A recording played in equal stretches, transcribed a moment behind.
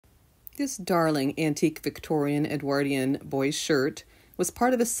This darling antique Victorian Edwardian boy's shirt was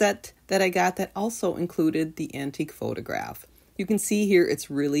part of a set that I got that also included the antique photograph. You can see here it's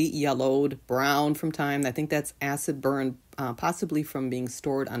really yellowed, brown from time. I think that's acid burn, possibly from being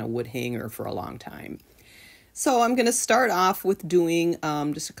stored on a wood hanger for a long time. So I'm going to start off with doing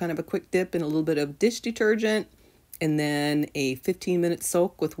just kind of a quick dip in a little bit of dish detergent, and then a 15-minute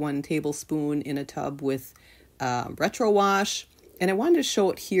soak with 1 tablespoon in a tub with retro wash. And I wanted to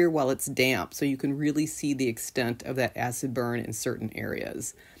show it here while it's damp so you can really see the extent of that acid burn in certain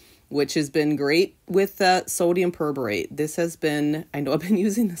areas, which has been great with sodium perborate. This has been, I know I've been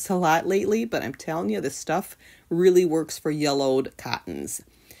using this a lot lately, but I'm telling you, this stuff really works for yellowed cottons.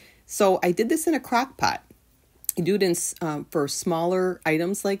 So I did this in a crock pot. You do it for smaller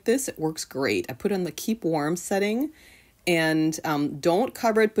items like this. It works great. I put on the keep warm setting, and don't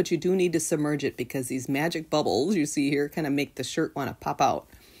cover it, but you do need to submerge it because these magic bubbles you see here kind of make the shirt want to pop out.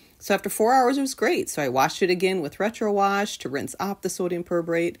 So after 4 hours, it was great. So I washed it again with retro wash to rinse off the sodium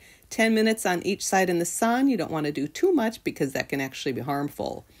perborate. 10 minutes on each side in the sun. You don't want to do too much because that can actually be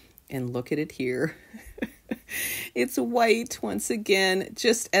harmful. And look at it here. It's white once again,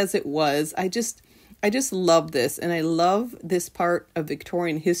 just as it was. I just love this, and I love this part of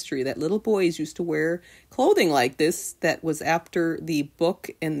Victorian history that little boys used to wear clothing like this that was after the book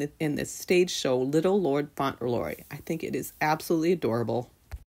in the stage show Little Lord Fauntleroy. I think it is absolutely adorable.